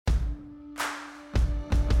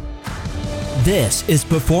This is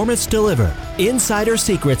Performance Delivered, Insider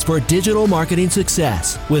Secrets for Digital Marketing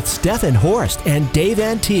Success with Stefan Horst and Dave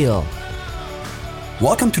Antiel.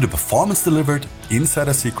 Welcome to the Performance Delivered,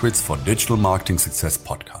 Insider Secrets for Digital Marketing Success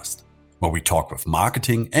podcast, where we talk with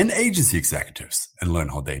marketing and agency executives and learn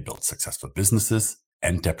how they build successful businesses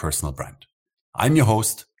and their personal brand. I'm your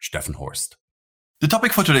host, Stefan Horst. The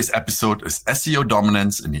topic for today's episode is SEO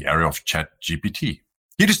dominance in the area of ChatGPT.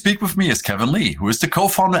 Here to speak with me is Kevin Lee, who is the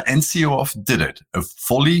co-founder and CEO of Didit, a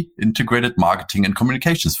fully integrated marketing and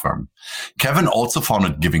communications firm. Kevin also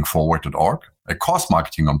founded givingforward.org, a cost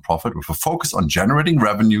marketing nonprofit with a focus on generating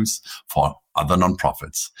revenues for other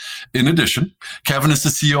nonprofits. In addition, Kevin is the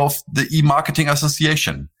CEO of the E-Marketing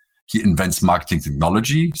Association. He invents marketing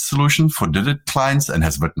technology solutions for Didit clients and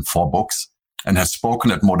has written 4 books and has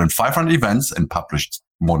spoken at more than 500 events and published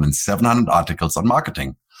more than 700 articles on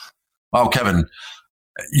marketing. Wow, Kevin,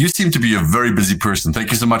 you seem to be a very busy person.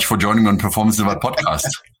 Thank you so much for joining me on Performance Delivered podcast.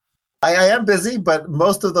 I am busy, but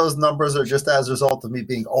most of those numbers are just as a result of me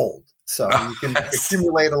being old. So you can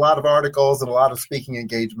accumulate a lot of articles and a lot of speaking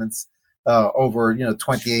engagements over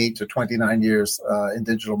 28 to 29 years in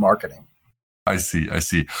digital marketing. I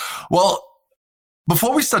see. Well,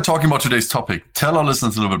 before we start talking about today's topic, tell our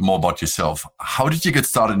listeners a little bit more about yourself. How did you get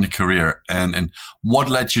started in your career and what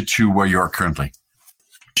led you to where you are currently?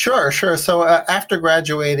 Sure. So after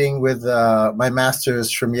graduating with my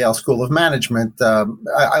master's from Yale School of Management,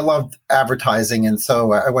 I loved advertising. And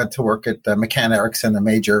so I went to work at McCann Erickson, a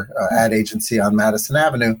major ad agency on Madison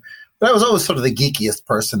Avenue. But I was always sort of the geekiest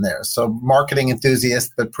person there. So marketing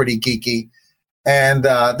enthusiast, but pretty geeky. And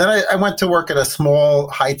then I went to work at a small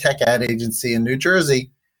high-tech ad agency in New Jersey.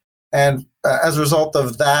 And as a result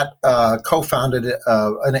of that, co-founded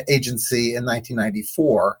an agency in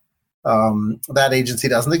 1994. That agency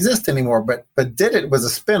doesn't exist anymore, but Didit was a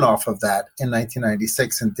spin-off of that in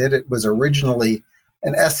 1996, and Didit was originally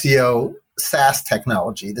an SEO SaaS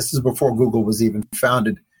technology. This is before Google was even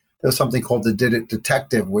founded. There was something called the Didit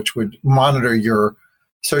Detective, which would monitor your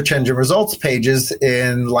search engine results pages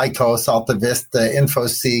in Lycos, Alta Vista,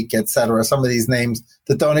 InfoSeek, et cetera, some of these names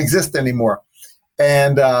that don't exist anymore.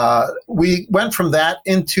 And we went from that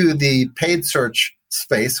into the paid search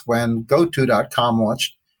space when GoTo.com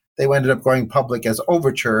launched. They ended up going public as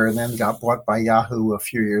Overture and then got bought by Yahoo a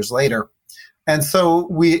few years later. And so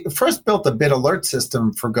we first built a bid alert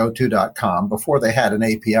system for GoTo.com before they had an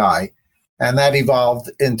API. And that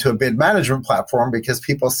evolved into a bid management platform because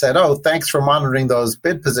people said, oh, thanks for monitoring those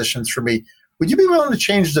bid positions for me. Would you be willing to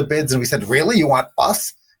change the bids? And we said, really? You want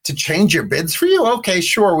us to change your bids for you? Okay,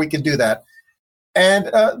 sure, we can do that. And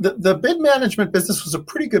the bid management business was a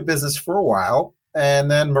pretty good business for a while.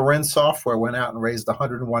 And then Marin Software went out and raised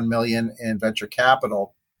 $101 million in venture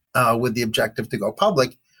capital with the objective to go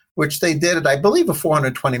public, which they did at, I believe, a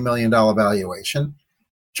 $420 million valuation.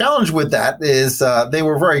 Challenge with that is they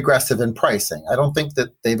were very aggressive in pricing. I don't think that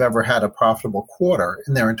they've ever had a profitable quarter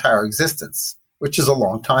in their entire existence, which is a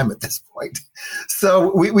long time at this point.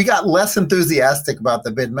 So we got less enthusiastic about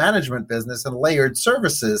the bid management business and layered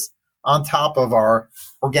services on top of our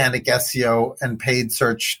organic SEO and paid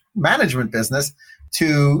search management business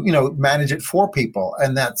to, manage it for people.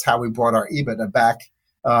 And that's how we brought our EBITDA back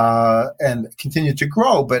and continued to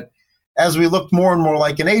grow. But as we looked more and more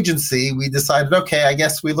like an agency, we decided, okay, I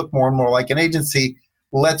guess we look more and more like an agency.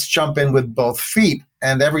 Let's jump in with both feet.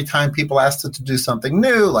 And every time people asked us to do something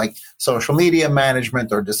new, like social media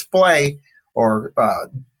management or display or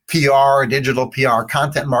PR, digital PR,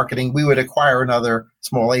 content marketing, we would acquire another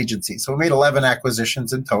small agency. So we made 11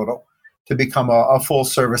 acquisitions in total to become a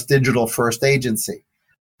full-service digital-first agency.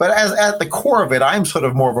 But at the core of it, I'm sort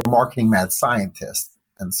of more of a marketing mad scientist.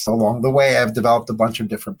 And so along the way, I've developed a bunch of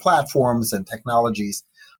different platforms and technologies,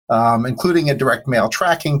 including a direct mail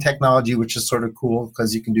tracking technology, which is sort of cool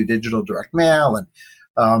because you can do digital direct mail,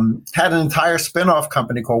 and had an entire spin-off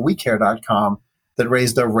company called WeCare.com that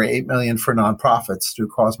raised over $8 million for nonprofits through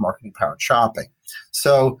cause marketing powered shopping.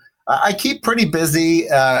 So I keep pretty busy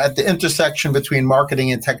at the intersection between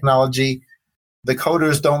marketing and technology. The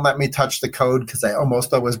coders don't let me touch the code because I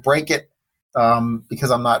almost always break it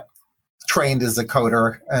because I'm not trained as a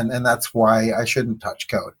coder, and that's why I shouldn't touch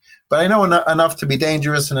code. But I know enough to be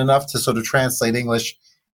dangerous and enough to sort of translate English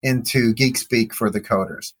into geek speak for the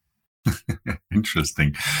coders.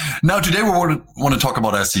 Interesting. Now, today we want to talk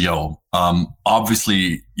about SEO.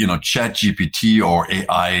 Obviously, ChatGPT or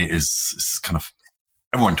AI is kind of,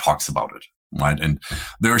 everyone talks about it, right? And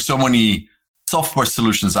there are so many software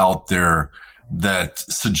solutions out there that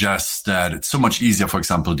suggest that it's so much easier, for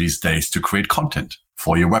example, these days to create content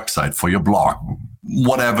for your website, for your blog,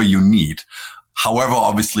 whatever you need. However,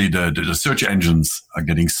 obviously the search engines are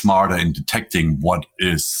getting smarter in detecting what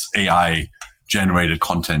is AI generated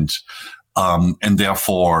content. And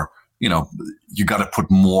therefore, you got to put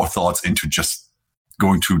more thoughts into just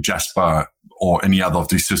going to Jasper or any other of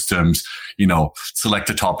these systems, select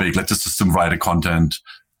a topic, let the system write a content,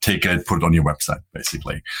 take it, put it on your website,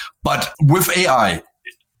 basically. But with AI,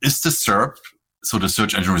 is the SERP, so the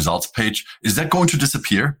search engine results page, is that going to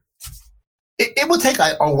disappear? It will take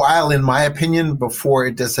a while, in my opinion, before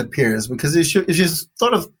it disappears, because if you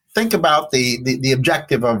sort of think about the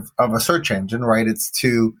objective of a search engine, right, it's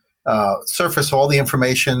to surface all the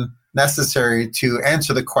information necessary to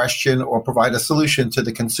answer the question or provide a solution to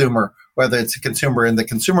the consumer, whether it's a consumer in the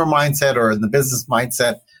consumer mindset or in the business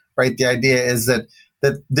mindset, right? The idea is that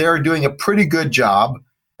they're doing a pretty good job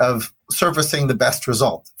of surfacing the best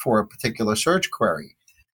result for a particular search query.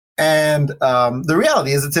 And the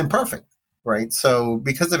reality is it's imperfect, right? So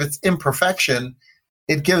because of its imperfection,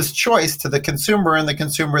 it gives choice to the consumer, and the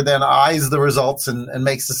consumer then eyes the results and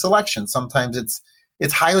makes a selection. Sometimes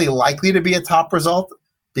it's highly likely to be a top result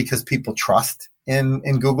because people trust in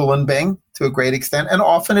Google and Bing to a great extent. And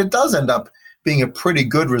often it does end up being a pretty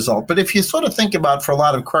good result. But if you sort of think about, for a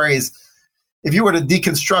lot of queries, if you were to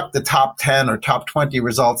deconstruct the top 10 or top 20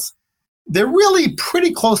 results, they're really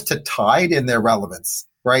pretty close to tied in their relevance,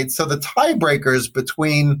 right? So the tiebreakers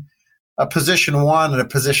between a position 1 and a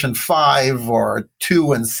position 5 or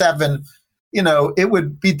 2 and 7, it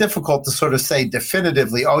would be difficult to sort of say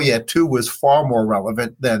definitively, oh yeah, 2 was far more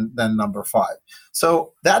relevant than number 5.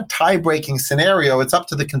 So that tie-breaking scenario, it's up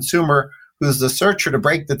to the consumer, who's the searcher, to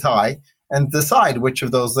break the tie and decide which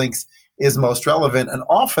of those links is most relevant. And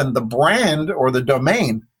often the brand or the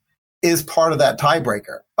domain is part of that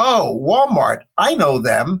tiebreaker. Oh, Walmart, I know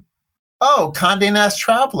them. Oh, Condé Nast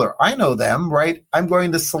Traveler, I know them, right? I'm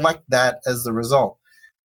going to select that as the result.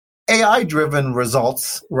 AI-driven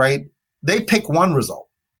results, right? They pick one result,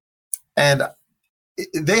 and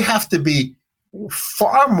they have to be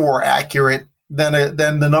far more accurate than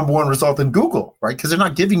the number one result in Google, right? Because they're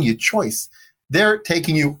not giving you choice. They're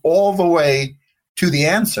taking you all the way to the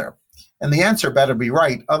answer, and the answer better be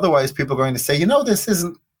right. Otherwise, people are going to say, this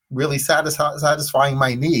isn't really satisfying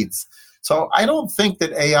my needs. So I don't think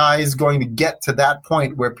that AI is going to get to that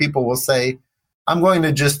point where people will say, I'm going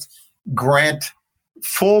to just grant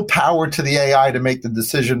full power to the AI to make the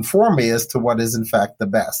decision for me as to what is in fact the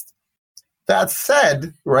best. That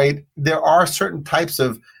said, right, there are certain types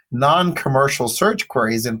of non-commercial search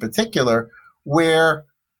queries in particular where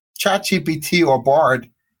ChatGPT or Bard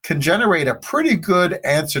can generate a pretty good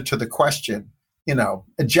answer to the question,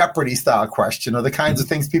 a Jeopardy style question, or the kinds of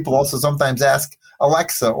things people also sometimes ask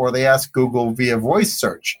Alexa, or they ask Google via voice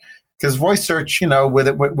search. Because voice search,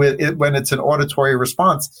 when it's an auditory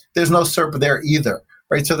response, there's no SERP there either,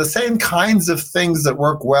 right? So the same kinds of things that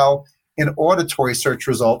work well in auditory search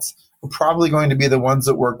results are probably going to be the ones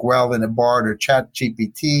that work well in a Bard or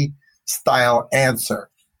ChatGPT style answer.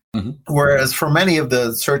 Mm-hmm. Whereas for many of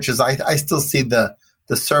the searches, I still see the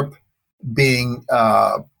SERP being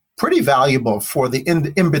pretty valuable for the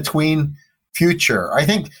in-between future. I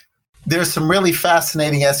think there's some really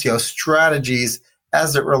fascinating SEO strategies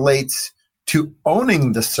as it relates to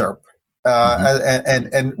owning the SERP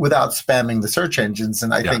and without spamming the search engines.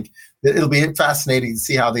 And I think it'll be fascinating to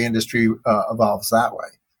see how the industry evolves that way.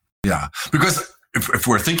 Yeah, because if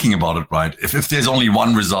we're thinking about it, right, if there's only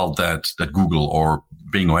one result that Google or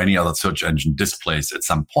Bing or any other search engine displays at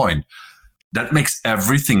some point, that makes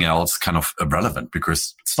everything else kind of irrelevant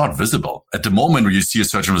because it's not visible. At the moment when you see a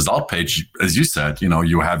search and result page, as you said,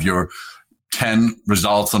 you have your 10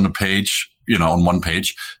 results on the page, on one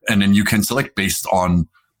page, and then you can select based on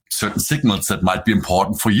certain signals that might be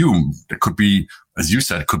important for you. It could be, as you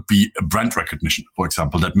said, it could be a brand recognition, for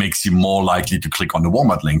example, that makes you more likely to click on the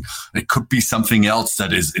Walmart link. It could be something else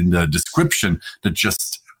that is in the description that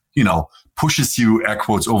just, pushes you, air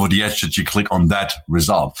quotes, over the edge that you click on that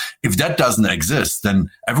result. If that doesn't exist, then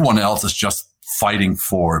everyone else is just fighting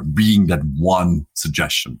for being that one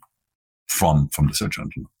suggestion from the search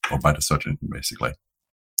engine or by the search engine, basically.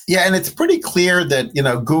 Yeah, and it's pretty clear that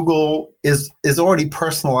Google is already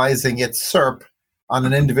personalizing its SERP on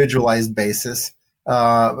an individualized basis,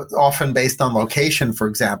 often based on location, for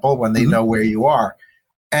example, when they know where you are.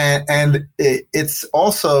 And it's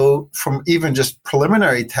also, from even just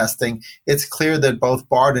preliminary testing, it's clear that both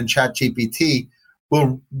Bard and ChatGPT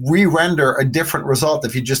will re-render a different result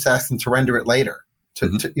if you just ask them to render it later,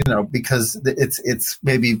 because it's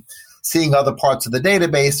maybe seeing other parts of the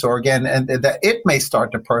database, or again, and that it may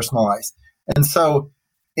start to personalize. And so,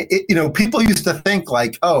 people used to think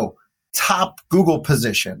like, oh, top Google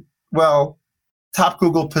position. Well, top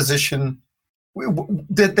Google position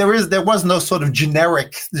that there was no sort of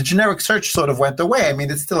the generic search sort of went away. I mean,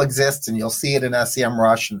 it still exists, and you'll see it in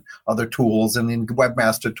SEMrush and other tools and in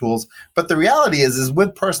webmaster tools. But the reality is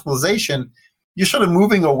with personalization, you're sort of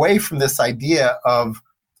moving away from this idea of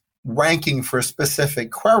ranking for a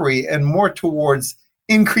specific query and more towards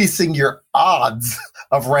increasing your odds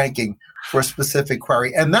of ranking for a specific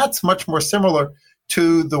query. And that's much more similar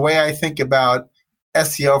to the way I think about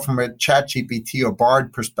SEO from a ChatGPT or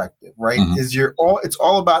Bard perspective, right? Mm-hmm. It's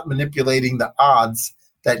all about manipulating the odds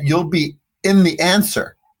that you'll be in the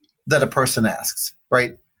answer that a person asks,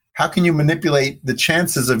 right? How can you manipulate the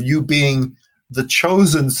chances of you being the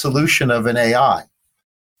chosen solution of an AI?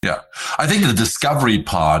 Yeah, I think the discovery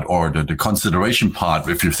part or the consideration part,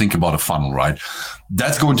 if you think about a funnel, right,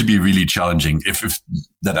 that's going to be really challenging if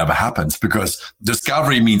that ever happens, because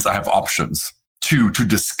discovery means I have options to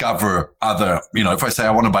discover other, if I say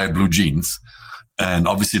I want to buy blue jeans, and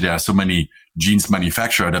obviously there are so many jeans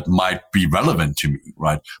manufacturers that might be relevant to me,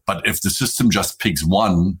 right? But if the system just picks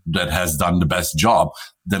one that has done the best job,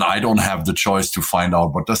 then I don't have the choice to find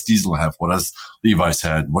out what does Diesel have, what does Levi's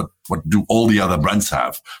have, what do all the other brands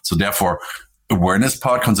have. So therefore, awareness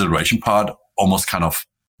part, consideration part almost kind of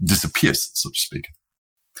disappears, so to speak.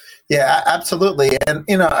 Yeah, absolutely. And,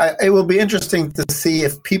 it will be interesting to see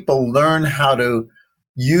if people learn how to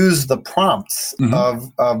use the prompts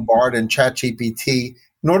of Bard and ChatGPT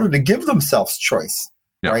in order to give themselves choice,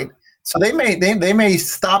 right? So they may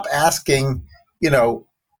stop asking,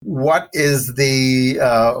 what is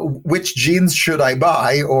which jeans should I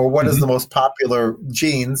buy, or what is the most popular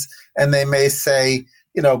jeans? And they may say,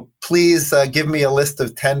 please give me a list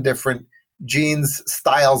of 10 different jeans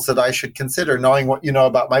styles that I should consider, knowing what you know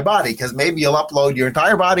about my body, because maybe you'll upload your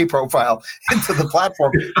entire body profile into the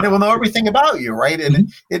platform and it will know everything about you, right?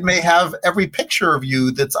 And it may have every picture of you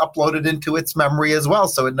that's uploaded into its memory as well,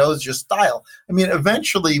 so it knows your style. I mean,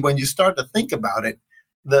 eventually, when you start to think about it,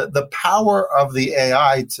 the power of the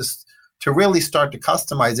AI to really start to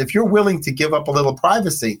customize, if you're willing to give up a little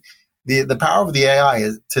privacy, the power of the AI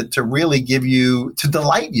is to really to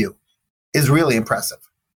delight you, is really impressive.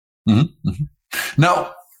 Mm-hmm. Mm-hmm.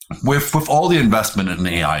 Now, with all the investment in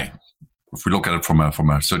AI, if we look at it from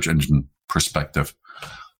a search engine perspective,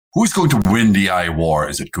 who's going to win the AI war?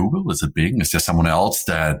 Is it Google? Is it Bing? Is there someone else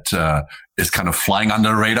that is kind of flying under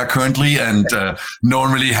the radar currently, and no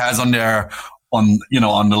one really has on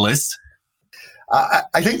the list?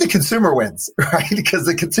 I think the consumer wins, right? Because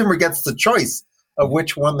the consumer gets the choice of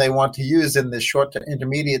which one they want to use in the short to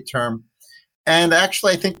intermediate term. And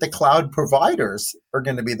actually, I think the cloud providers are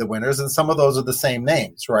going to be the winners, and some of those are the same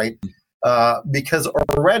names, right? Because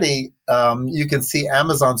already you can see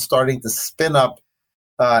Amazon starting to spin up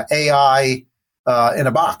AI in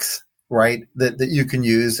a box, right? That you can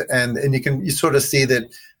use, and you sort of see that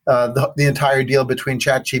the entire deal between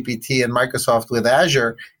ChatGPT and Microsoft with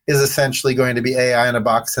Azure is essentially going to be AI in a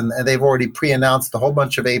box, and they've already pre-announced a whole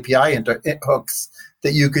bunch of API hooks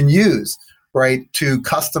that you can use, right, to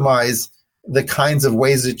customize the kinds of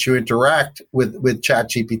ways that you interact with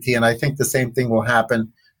ChatGPT. And I think the same thing will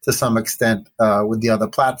happen to some extent with the other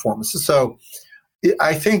platforms. So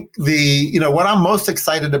I think what I'm most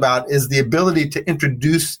excited about is the ability to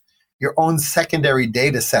introduce your own secondary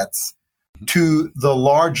data sets to the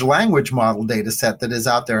large language model data set that is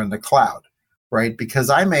out there in the cloud, right? Because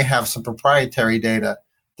I may have some proprietary data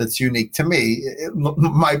that's unique to me.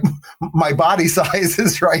 My body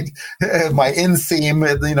sizes, right? My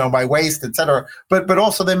inseam, my waist, etc. But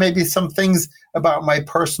also there may be some things about my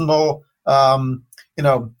personal, Office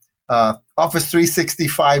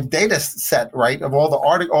 365 data set, right? Of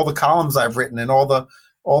all the columns I've written and all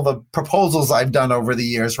the proposals I've done over the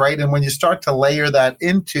years, right? And when you start to layer that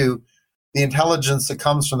into the intelligence that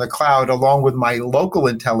comes from the cloud, along with my local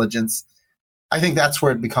intelligence, I think that's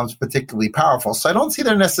where it becomes particularly powerful. So I don't see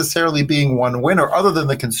there necessarily being one winner other than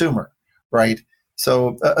the consumer, right?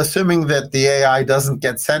 So assuming that the AI doesn't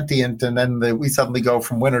get sentient and then we suddenly go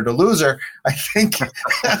from winner to loser, I think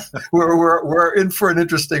we're in for an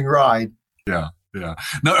interesting ride. Yeah.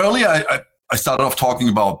 Now, earlier I started off talking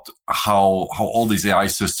about how all these AI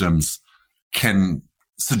systems can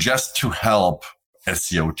suggest to help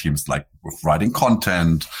SEO teams, like with writing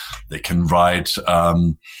content. They can write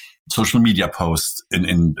social media posts,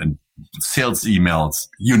 in sales emails,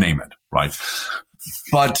 you name it, right?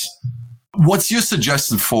 But what's your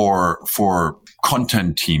suggestion for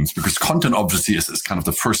content teams? Because content obviously is kind of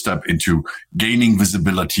the first step into gaining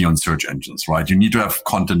visibility on search engines, right? You need to have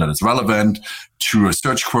content that is relevant to a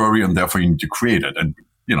search query, and therefore you need to create it. And,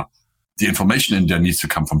 the information in there needs to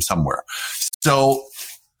come from somewhere. So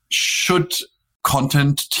should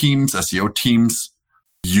content teams, SEO teams,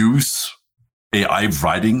 use AI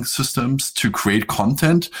writing systems to create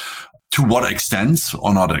content? To what extent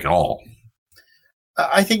or not at all?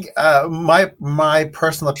 I think my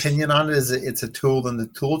personal opinion on it is it's a tool in the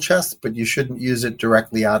tool chest, but you shouldn't use it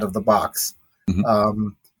directly out of the box.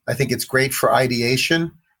 I think it's great for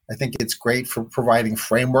ideation. I think it's great for providing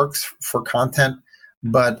frameworks for content.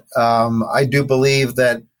 But I do believe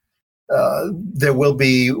that there will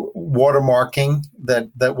be watermarking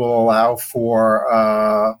that will allow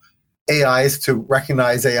for AIs to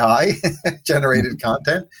recognize AI generated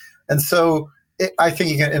content. And so I think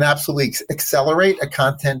you can absolutely accelerate a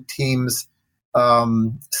content team's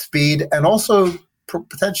speed and also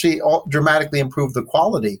potentially dramatically improve the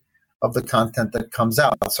quality of the content that comes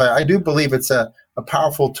out. So I do believe it's a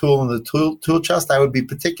powerful tool in the tool chest. I would be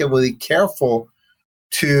particularly careful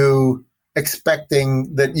to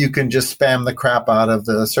expecting that you can just spam the crap out of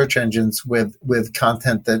the search engines with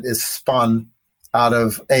content that is spun out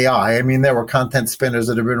of AI. I mean, there were content spinners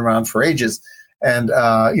that have been around for ages, and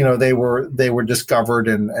they were discovered,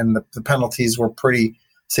 and the penalties were pretty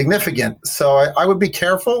significant. So I would be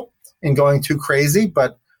careful in going too crazy,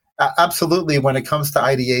 but absolutely when it comes to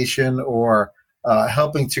ideation or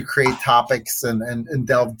helping to create topics and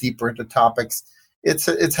delve deeper into topics,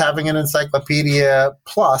 it's having an encyclopedia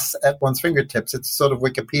plus at one's fingertips. It's sort of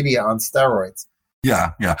Wikipedia on steroids.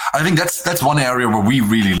 Yeah. I think that's one area where we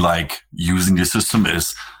really like using the system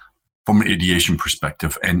is from an ideation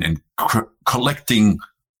perspective and collecting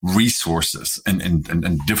resources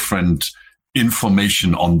and different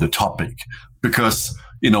information on the topic. Because,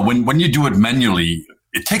 when you do it manually,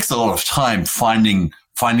 it takes a lot of time finding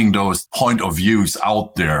those point of views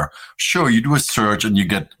out there. Sure, you do a search and you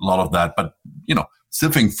get a lot of that, but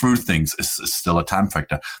sifting through things is still a time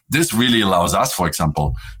factor. This really allows us, for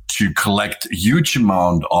example, to collect a huge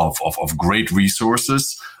amount of great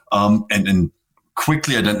resources and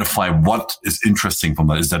quickly identify what is interesting from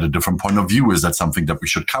that. Is that a different point of view? Is that something that we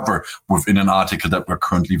should cover within an article that we're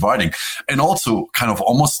currently writing? And also kind of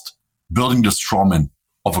almost building the strawman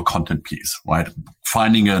of a content piece, right?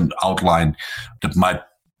 Finding an outline that might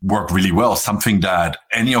work really well, something that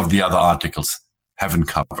any of the other articles haven't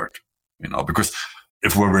covered, because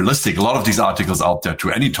if we're realistic, a lot of these articles out there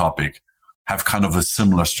to any topic have kind of a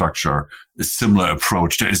similar structure, a similar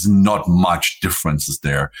approach. There is not much differences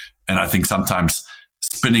there. And I think sometimes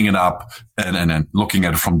spinning it up and looking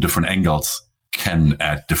at it from different angles can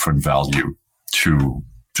add different value to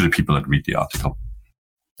the people that read the article.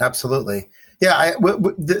 Absolutely. Yeah,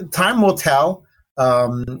 the time will tell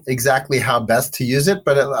exactly how best to use it.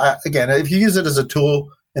 But again, if you use it as a tool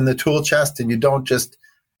in the tool chest and you don't just,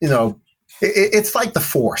 it's like the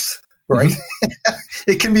Force, right? Mm-hmm.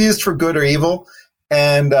 It can be used for good or evil.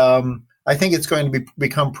 And I think it's going to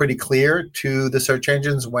become pretty clear to the search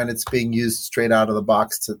engines when it's being used straight out of the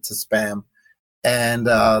box to spam. And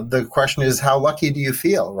the question is, how lucky do you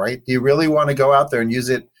feel, right? Do you really want to go out there and use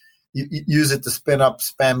it to spin up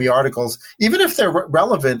spammy articles? Even if they're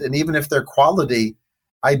relevant and even if they're quality,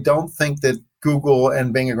 I don't think that Google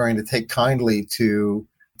and Bing are going to take kindly to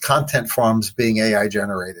content farms being AI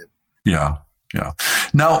generated. Yeah.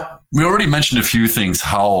 Now, we already mentioned a few things,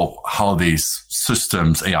 how these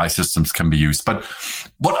systems, AI systems can be used, but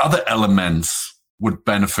what other elements would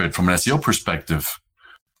benefit from an SEO perspective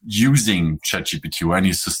using ChatGPT or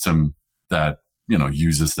any system that,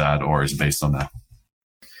 uses that or is based on that?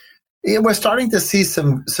 Yeah, we're starting to see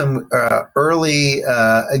some early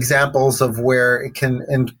examples of where it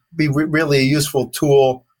can be really a useful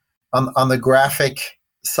tool on the graphic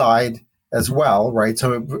side as well, right?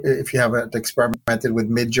 So if you haven't experimented with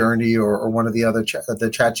Midjourney or one of the other the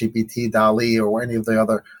ChatGPT, DALL-E, or any of the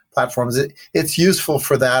other platforms, it's useful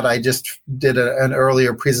for that. I just did an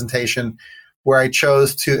earlier presentation where I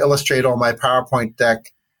chose to illustrate all my PowerPoint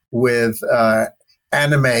deck with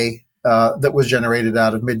anime that was generated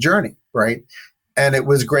out of Midjourney, right? And it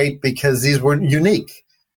was great because these weren't unique.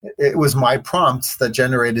 It was my prompts that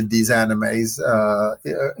generated these animes,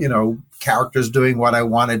 characters doing what I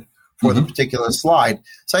wanted for the particular slide.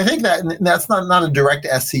 So I think that's not a direct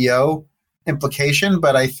SEO implication,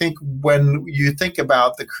 but I think when you think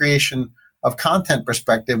about the creation of content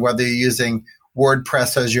perspective, whether you're using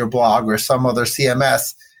WordPress as your blog or some other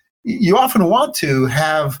CMS, you often want to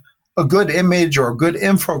have a good image or a good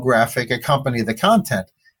infographic accompany the content.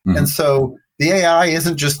 Mm-hmm. And so the AI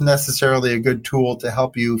isn't just necessarily a good tool to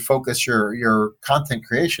help you focus your content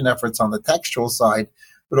creation efforts on the textual side,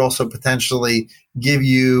 but also potentially give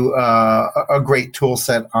you a great tool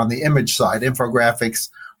set on the image side, infographics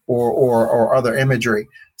or other imagery.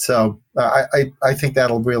 So I think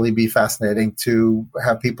that'll really be fascinating to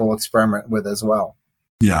have people experiment with as well.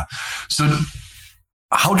 Yeah. So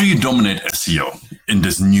How do you dominate SEO in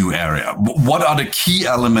this new area? What are the key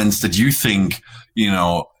elements that you think,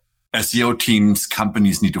 SEO teams,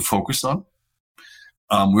 companies need to focus on?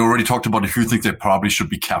 We already talked about a few things they probably should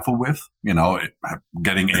be careful with,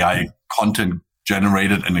 getting AI content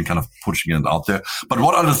generated and then kind of pushing it out there. But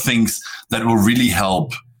what are the things that will really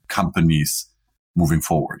help companies moving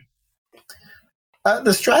forward?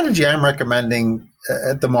 The strategy I'm recommending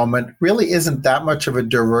at the moment really isn't that much of a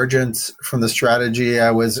divergence from the strategy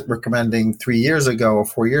I was recommending 3 years ago or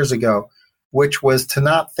 4 years ago, which was to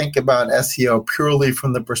not think about SEO purely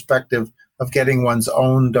from the perspective of getting one's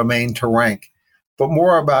own domain to rank, but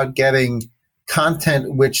more about getting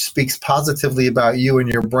content which speaks positively about you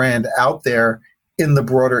and your brand out there in the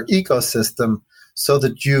broader ecosystem so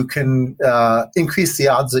that you can increase the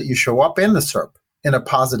odds that you show up in the SERP in a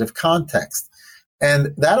positive context.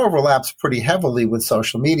 And that overlaps pretty heavily with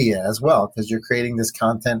social media as well, because you're creating this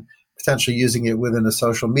content, potentially using it within a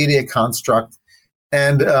social media construct.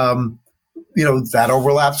 And, that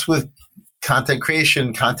overlaps with content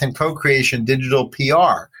creation, content co-creation, digital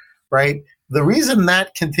PR, right? The reason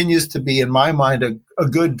that continues to be, in my mind, a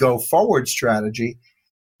good go-forward strategy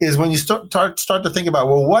is when you start to think about,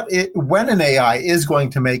 when an AI is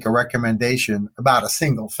going to make a recommendation about a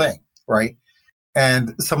single thing, right?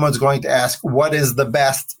 And someone's going to ask, what is the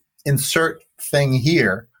best insert thing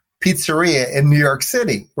here? Pizzeria in New York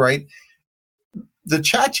City, right? The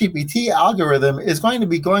ChatGPT algorithm is going to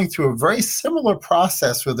be going through a very similar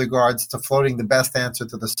process with regards to floating the best answer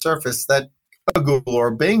to the surface that a Google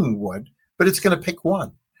or Bing would, but it's going to pick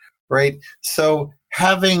one, right? So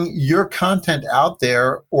having your content out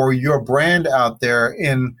there or your brand out there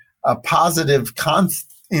in a positive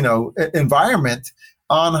environment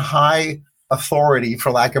on high authority,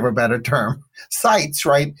 for lack of a better term, sites,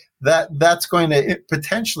 right? That's going to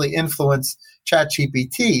potentially influence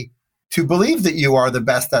ChatGPT to believe that you are the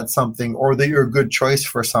best at something or that you're a good choice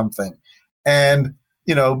for something. And,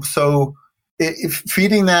 so if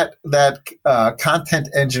feeding that content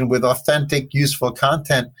engine with authentic, useful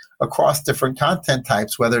content across different content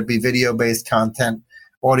types, whether it be video-based content,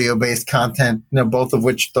 audio-based content, both of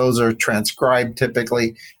which those are transcribed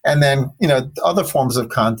typically, and then, other forms of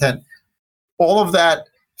content, all of that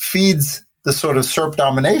feeds the sort of SERP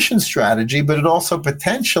domination strategy, but it also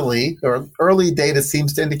potentially, or early data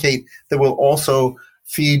seems to indicate, that will also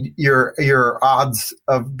feed your odds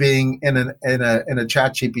of being in a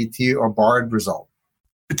ChatGPT or Bard result.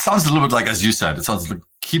 It sounds a little bit like, as you said, it sounds like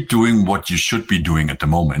keep doing what you should be doing at the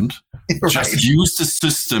moment. Right. Just use the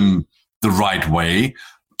system the right way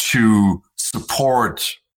to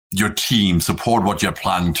support your team, support what you're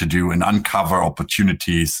planning to do, and uncover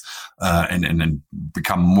opportunities and then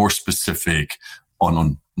become more specific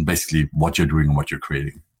on basically what you're doing and what you're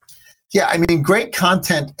creating. Yeah, I mean, great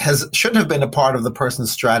content should have been a part of the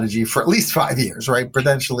person's strategy for at least 5 years, right?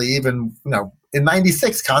 Potentially even, in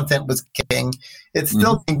 96, content was king. It's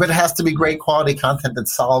still king, but it has to be great quality content that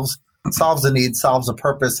solves a need, solves a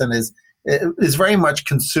purpose, and is very much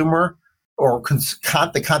consumer or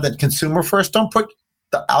the content consumer first. Don't put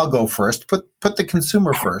the algo first. Put the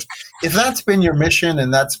consumer first. If that's been your mission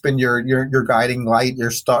and that's been your guiding light,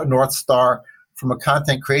 your North Star from a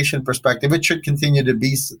content creation perspective, it should continue to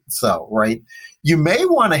be so, right? You may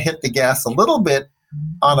want to hit the gas a little bit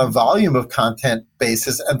on a volume of content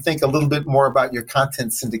basis and think a little bit more about your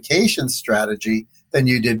content syndication strategy than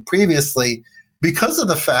you did previously, because of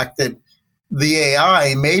the fact that the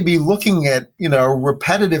AI may be looking at,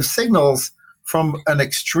 repetitive signals from an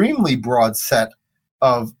extremely broad set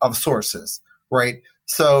of sources, right?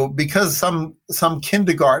 So because some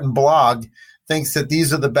kindergarten blog thinks that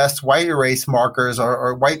these are the best white erase markers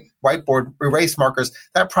or whiteboard erase markers,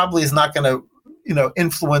 that probably is not going to,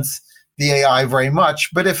 influence the AI very much.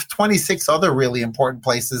 But if 26 other really important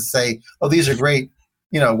places say, oh, these are great,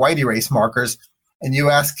 white erase markers, and you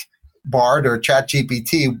ask Bard or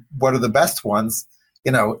ChatGPT, what are the best ones?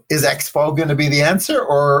 Is Expo going to be the answer,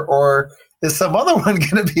 or is some other one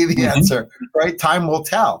going to be the answer? Right? Time will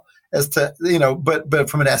tell as to, but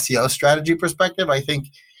from an SEO strategy perspective, I think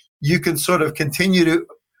you can sort of continue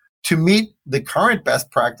to meet the current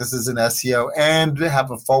best practices in SEO and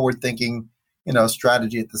have a forward-thinking,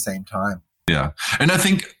 strategy at the same time. Yeah, and I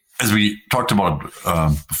think, as we talked about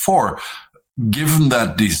before, given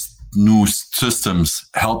that these new systems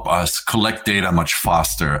help us collect data much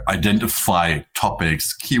faster, identify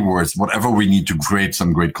topics, keywords, whatever we need to create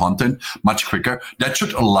some great content much quicker, that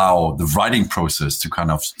should allow the writing process to kind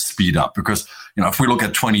of speed up. Because, if we look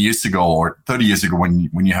at 20 years ago or 30 years ago,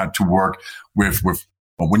 when you had to work with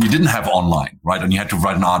when you didn't have online, right? And you had to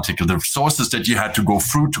write an article, the sources that you had to go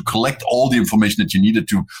through to collect all the information that you needed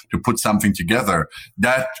to put something together,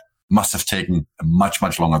 that must have taken a much,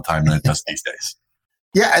 much longer time than it does these days.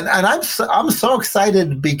 Yeah. And I'm so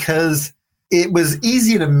excited because it was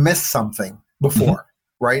easy to miss something before,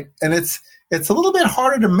 right? And it's a little bit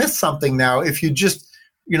harder to miss something now if you just,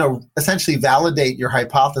 essentially validate your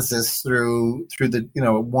hypothesis through the,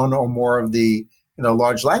 one or more of the,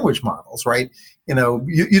 large language models, right?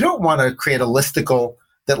 You don't want to create a listicle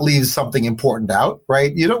that leaves something important out,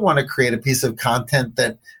 right? You don't want to create a piece of content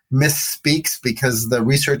that misspeaks because the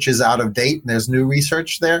research is out of date and there's new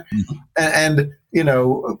research there. And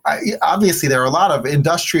obviously there are a lot of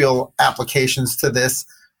industrial applications to this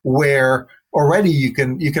where already you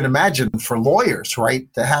can imagine for lawyers,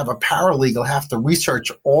 right, to have a paralegal have to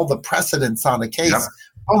research all the precedents on a case. Yep.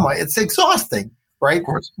 Oh my, it's exhausting, right? Of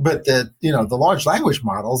course. But the large language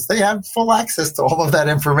models, they have full access to all of that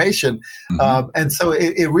information. And so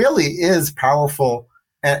it really is powerful.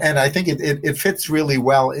 And I think it fits really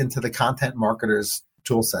well into the content marketer's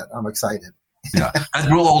tool set. I'm excited. Yeah.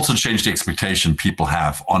 And will also change the expectation people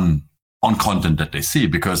have on content that they see,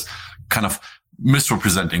 because kind of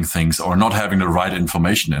misrepresenting things or not having the right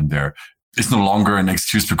information in there is no longer an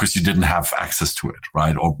excuse because you didn't have access to it,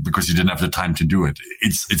 right? Or because you didn't have the time to do it.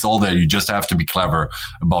 It's all there. You just have to be clever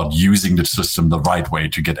about using the system the right way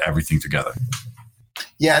to get everything together.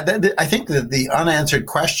 Yeah, I think that the unanswered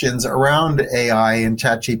questions around AI and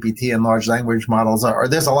ChatGPT and large language models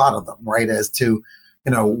there's a lot of them, right? As to,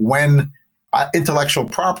 when intellectual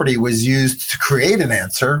property was used to create an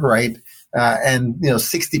answer, right? And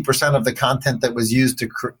 60% of the content that was used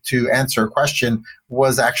to answer a question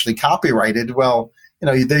was actually copyrighted. Well,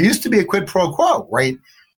 there used to be a quid pro quo, right?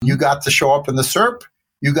 You got to show up in the SERP,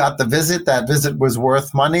 you got the visit. That visit was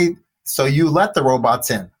worth money, so you let the robots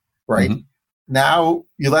in, right? Now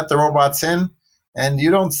you let the robots in, and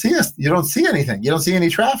you don't see anything. You don't see any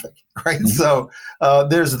traffic, right? So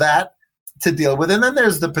there's that to deal with, and then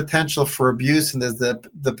there's the potential for abuse, and there's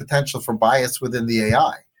the potential for bias within the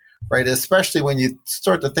AI. Right, especially when you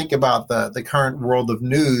start to think about the current world of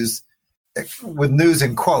news, with news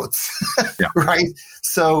in quotes, right?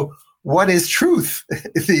 So what is truth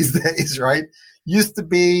these days, right? Used to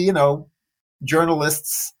be,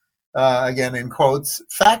 journalists, again in quotes,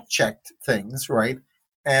 fact-checked things, right?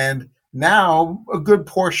 And now a good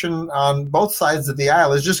portion on both sides of the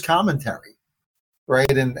aisle is just commentary,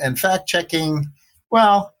 right? And fact-checking,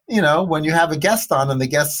 well, when you have a guest on and the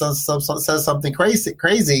guest says something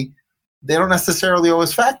crazy, they don't necessarily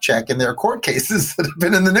always fact check. And there are court cases that have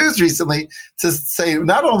been in the news recently to say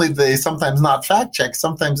not only do they sometimes not fact check,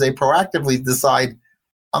 sometimes they proactively decide,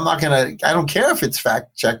 I don't care if it's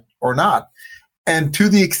fact checked or not. And to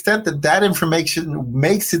the extent that information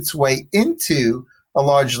makes its way into a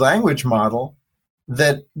large language model,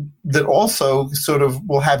 that also sort of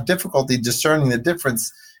will have difficulty discerning the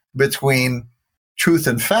difference between truth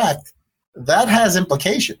and fact, that has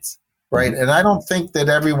implications, right? And I don't think that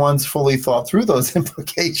everyone's fully thought through those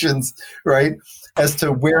implications, right, as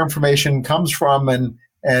to where information comes from and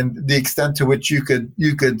the extent to which you could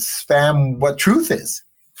spam what truth is.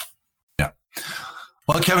 Yeah.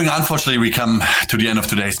 Well, Kevin, unfortunately, we come to the end of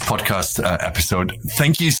today's podcast episode.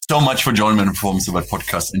 Thank you so much for joining me on the Performance About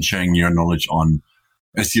podcast and sharing your knowledge on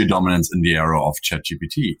SEO dominance in the era of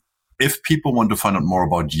ChatGPT. If people want to find out more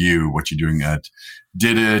about you, what you're doing at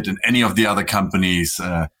Didit and any of the other companies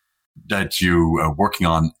that you are working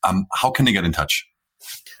on, how can they get in touch?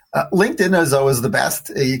 LinkedIn is always the best.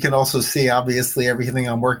 You can also see, obviously, everything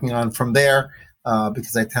I'm working on from there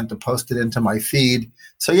because I tend to post it into my feed.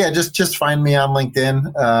 So yeah, just find me on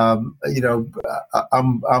LinkedIn.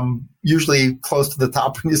 I'm usually close to the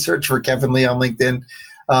top when you search for Kevin Lee on LinkedIn.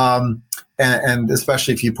 And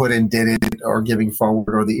especially if you put in Didit or Giving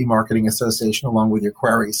Forward or the eMarketing Association along with your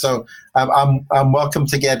query. So I'm welcome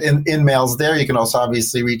to get in mails there. You can also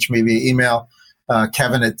obviously reach me via email.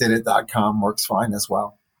 Kevin@didit.com works fine as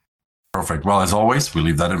well. Perfect. Well, as always, we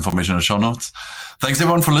leave that information in the show notes. Thanks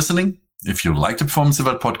everyone for listening. If you like the Performance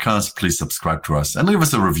About podcast, please subscribe to us and leave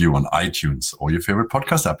us a review on iTunes or your favorite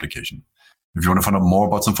podcast application. If you want to find out more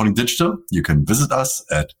about Symphonic Digital, you can visit us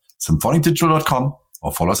at symphonicdigital.com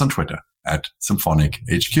or follow us on Twitter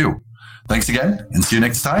 @SymphonicHQ. Thanks again and see you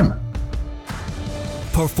next time.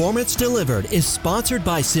 Performance Delivered is sponsored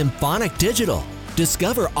by Symphonic Digital.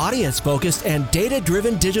 Discover audience-focused and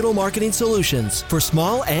data-driven digital marketing solutions for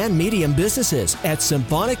small and medium businesses at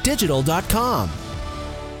symphonicdigital.com.